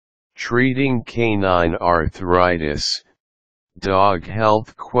Treating canine arthritis, dog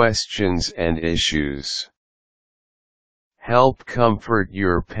health questions and issues. Help comfort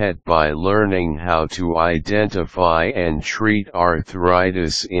your pet by learning how to identify and treat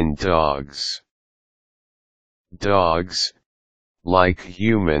arthritis in dogs. Dogs, like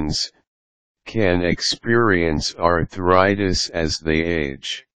humans, can experience arthritis as they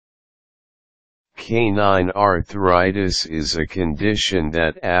age. Canine arthritis is a condition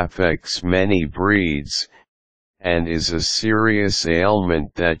that affects many breeds, and is a serious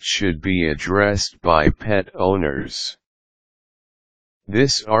ailment that should be addressed by pet owners.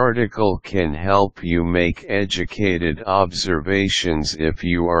 This article can help you make educated observations if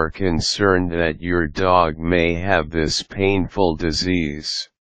you are concerned that your dog may have this painful disease.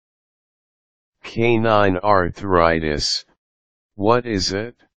 Canine arthritis, what is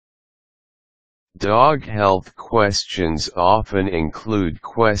it? Dog health questions often include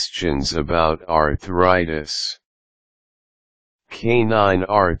questions about arthritis. Canine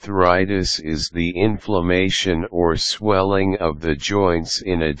arthritis is the inflammation or swelling of the joints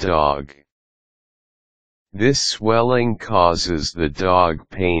in a dog. This swelling causes the dog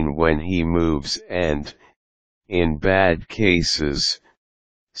pain when he moves and, in bad cases,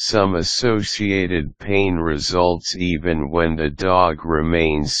 some associated pain results even when the dog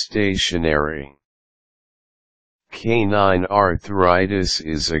remains stationary. Canine arthritis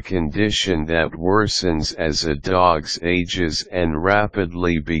is a condition that worsens as a dog ages and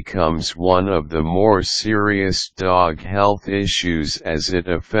rapidly becomes one of the more serious dog health issues as it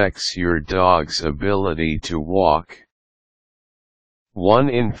affects your dog's ability to walk. 1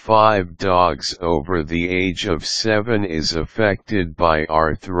 in 5 dogs over the age of 7 is affected by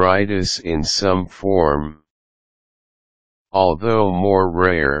arthritis in some form. Although more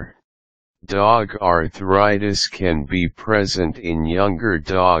rare, dog arthritis can be present in younger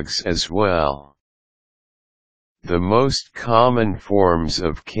dogs as well. The most common forms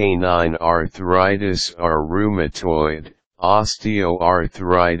of canine arthritis are rheumatoid,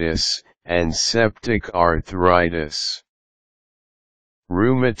 osteoarthritis, and septic arthritis.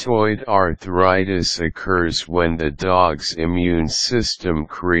 Rheumatoid arthritis occurs when the dog's immune system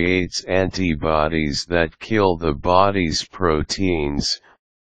creates antibodies that kill the body's proteins,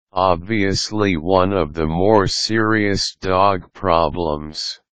 obviously one of the more serious dog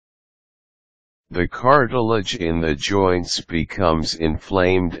problems. The cartilage in the joints becomes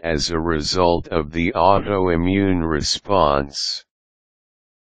inflamed as a result of the autoimmune response.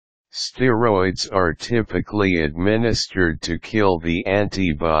 Steroids are typically administered to kill the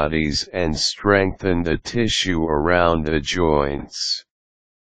antibodies and strengthen the tissue around the joints.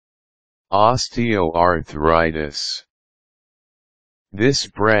 Osteoarthritis. This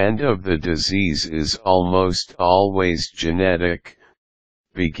brand of the disease is almost always genetic,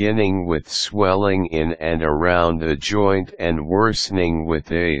 beginning with swelling in and around the joint and worsening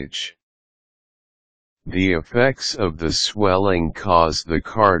with age. The effects of the swelling cause the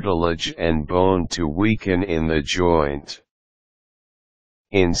cartilage and bone to weaken in the joint.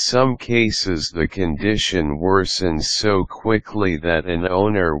 In some cases the condition worsens so quickly that an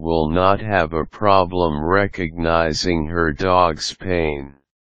owner will not have a problem recognizing her dog's pain.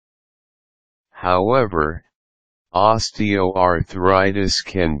 However, osteoarthritis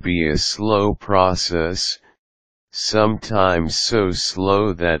can be a slow process, sometimes so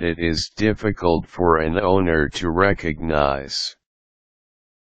slow that it is difficult for an owner to recognize.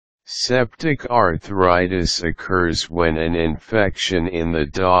 Septic arthritis occurs when an infection in the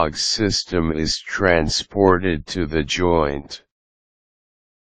dog's system is transported to the joint.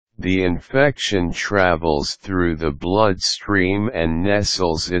 The infection travels through the bloodstream and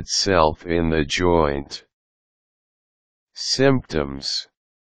nestles itself in the joint. Symptoms.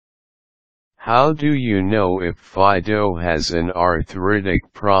 How do you know if Fido has an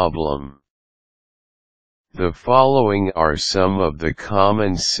arthritic problem? The following are some of the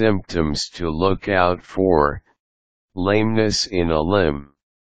common symptoms to look out for: lameness in a limb,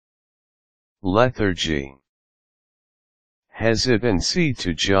 lethargy, hesitancy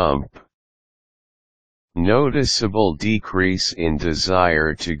to jump, noticeable decrease in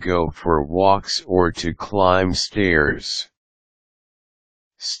desire to go for walks or to climb stairs,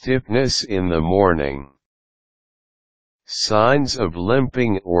 stiffness in the morning. Signs of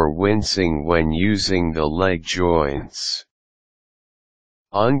limping or wincing when using the leg joints.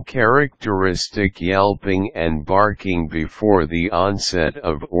 Uncharacteristic yelping and barking before the onset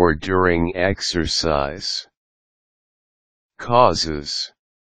of or during exercise. Causes.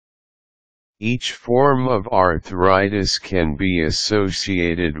 Each form of arthritis can be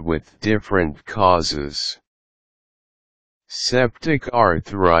associated with different causes. Septic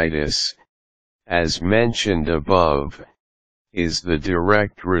arthritis, as mentioned above, is the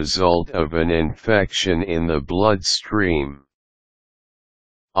direct result of an infection in the bloodstream.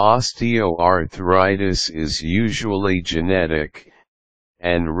 Osteoarthritis is usually genetic,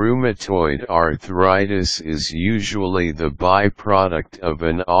 and rheumatoid arthritis is usually the byproduct of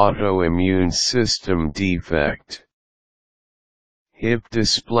an autoimmune system defect. Hip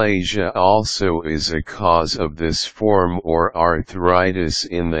dysplasia also is a cause of this form or arthritis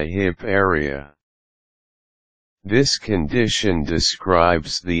in the hip area. This condition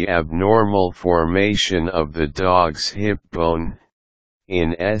describes the abnormal formation of the dog's hip bone.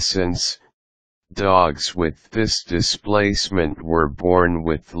 In essence, dogs with this displacement were born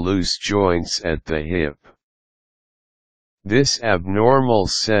with loose joints at the hip. This abnormal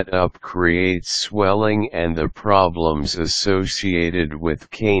setup creates swelling and the problems associated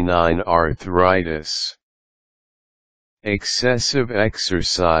with canine arthritis. Excessive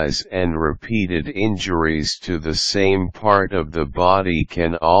exercise and repeated injuries to the same part of the body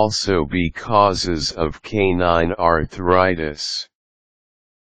can also be causes of canine arthritis.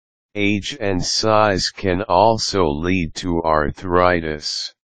 Age and size can also lead to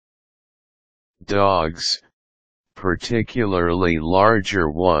arthritis. Dogs, particularly larger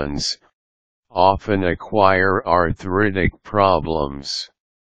ones, often acquire arthritic problems.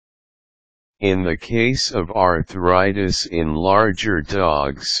 In the case of arthritis in larger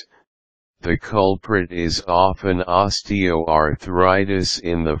dogs, the culprit is often osteoarthritis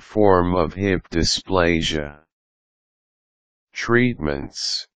in the form of hip dysplasia.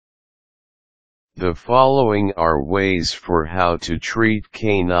 Treatments. The following are ways for how to treat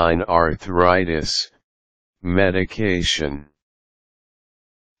canine arthritis. Medication.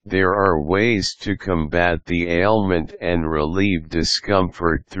 There are ways to combat the ailment and relieve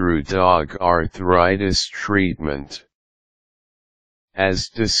discomfort through dog arthritis treatment. As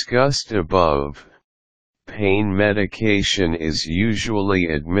discussed above, pain medication is usually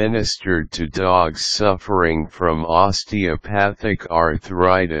administered to dogs suffering from osteopathic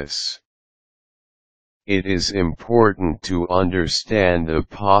arthritis. It is important to understand the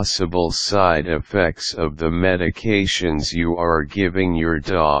possible side effects of the medications you are giving your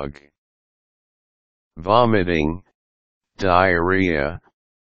dog. Vomiting, diarrhea,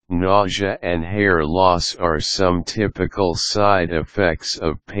 nausea and hair loss are some typical side effects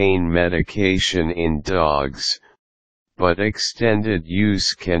of pain medication in dogs, but extended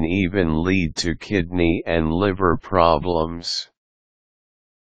use can even lead to kidney and liver problems.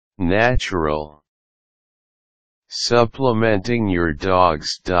 Natural. Supplementing your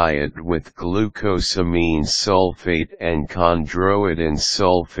dog's diet with glucosamine sulfate and chondroitin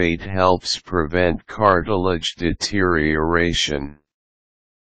sulfate helps prevent cartilage deterioration.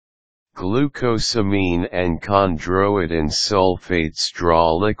 Glucosamine and chondroitin sulfates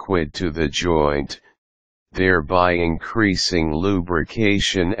draw liquid to the joint, thereby increasing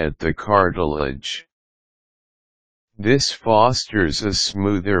lubrication at the cartilage. This fosters a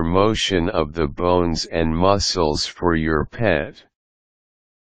smoother motion of the bones and muscles for your pet.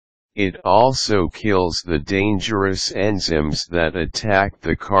 It also kills the dangerous enzymes that attack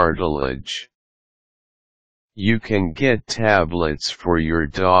the cartilage. You can get tablets for your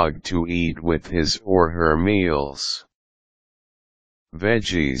dog to eat with his or her meals.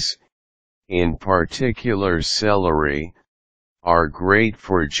 Veggies, in particular celery, are great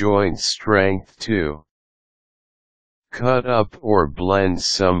for joint strength too. Cut up or blend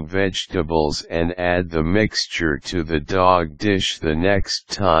some vegetables and add the mixture to the dog dish the next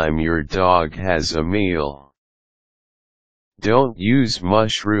time your dog has a meal. Don't use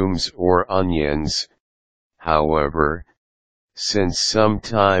mushrooms or onions, however, since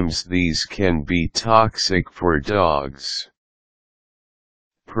sometimes these can be toxic for dogs.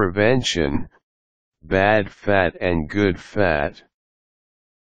 Prevention, bad fat and good fat.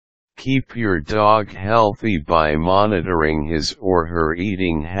 Keep your dog healthy by monitoring his or her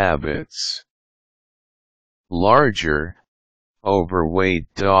eating habits. Larger,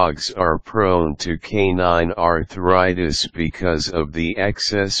 overweight dogs are prone to canine arthritis because of the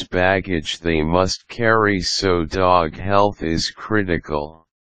excess baggage they must carry, so dog health is critical.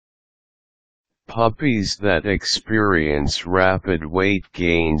 Puppies that experience rapid weight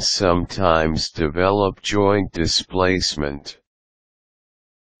gain sometimes develop joint displacement.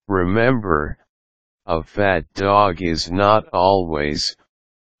 Remember, a fat dog is not always,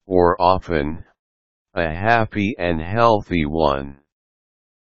 or often, a happy and healthy one.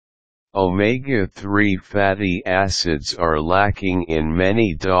 Omega-3 fatty acids are lacking in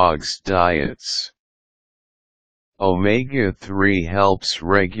many dogs' diets. Omega-3 helps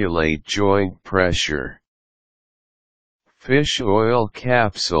regulate joint pressure. Fish oil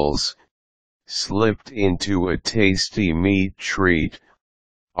capsules, slipped into a tasty meat treat,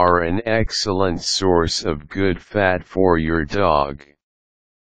 are an excellent source of good fat for your dog.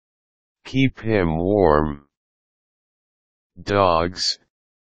 Keep him warm. Dogs,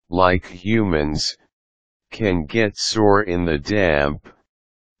 like humans, can get sore in the damp,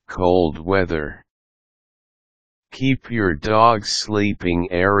 cold weather. Keep your dog's sleeping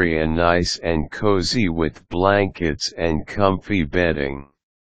area nice and cozy with blankets and comfy bedding.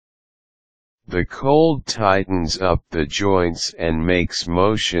 The cold tightens up the joints and makes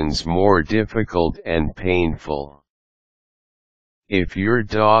motions more difficult and painful. If your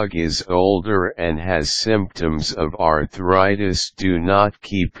dog is older and has symptoms of arthritis, do not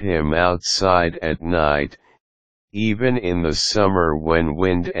keep him outside at night, even in the summer when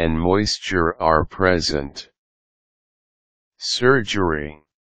wind and moisture are present. Surgery.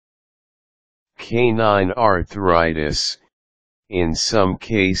 Canine arthritis, in some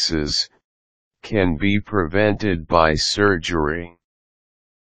cases, can be prevented by surgery.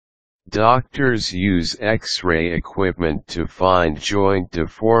 Doctors use X-ray equipment to find joint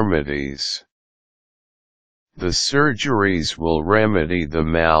deformities. The surgeries will remedy the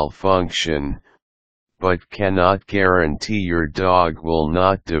malfunction, but cannot guarantee your dog will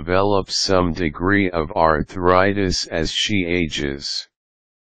not develop some degree of arthritis as she ages.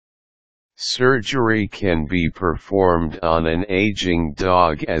 Surgery can be performed on an aging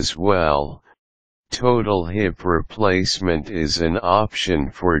dog as well. Total hip replacement is an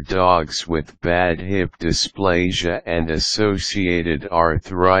option for dogs with bad hip dysplasia and associated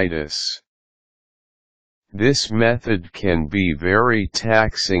arthritis. This method can be very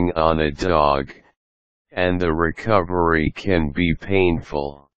taxing on a dog, and the recovery can be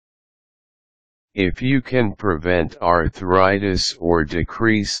painful. If you can prevent arthritis or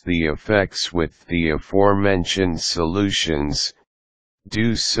decrease the effects with the aforementioned solutions,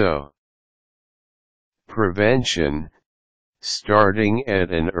 do so. Prevention, starting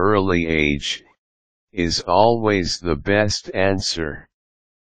at an early age, is always the best answer.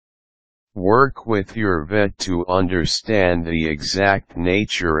 Work with your vet to understand the exact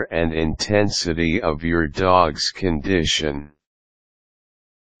nature and intensity of your dog's condition.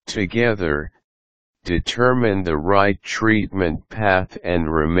 Together, determine the right treatment path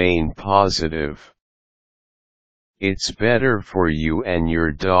and remain positive. It's better for you and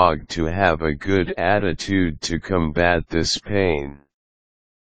your dog to have a good attitude to combat this pain.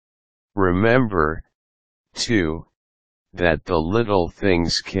 Remember, too, that the little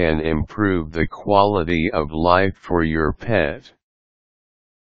things can improve the quality of life for your pet.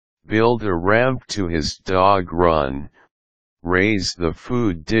 Build a ramp to his dog run, raise the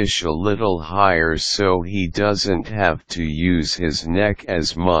food dish a little higher so he doesn't have to use his neck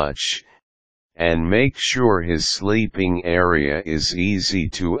as much, and make sure his sleeping area is easy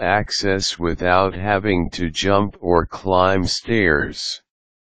to access without having to jump or climb stairs.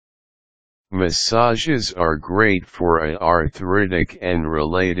 Massages are great for arthritic and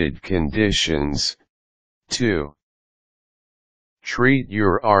related conditions, too. Treat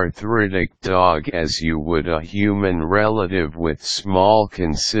your arthritic dog as you would a human relative with small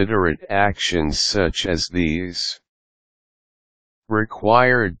considerate actions such as these.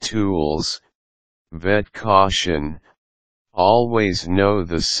 Required tools. Vet caution: always know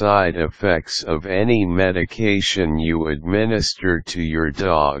the side effects of any medication you administer to your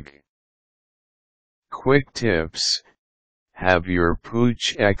dog. Quick tips: have your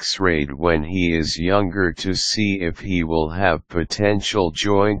pooch x-rayed when he is younger to see if he will have potential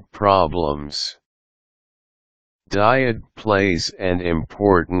joint problems. Diet plays an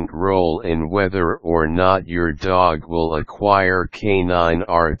important role in whether or not your dog will acquire canine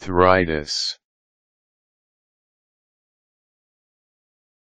arthritis.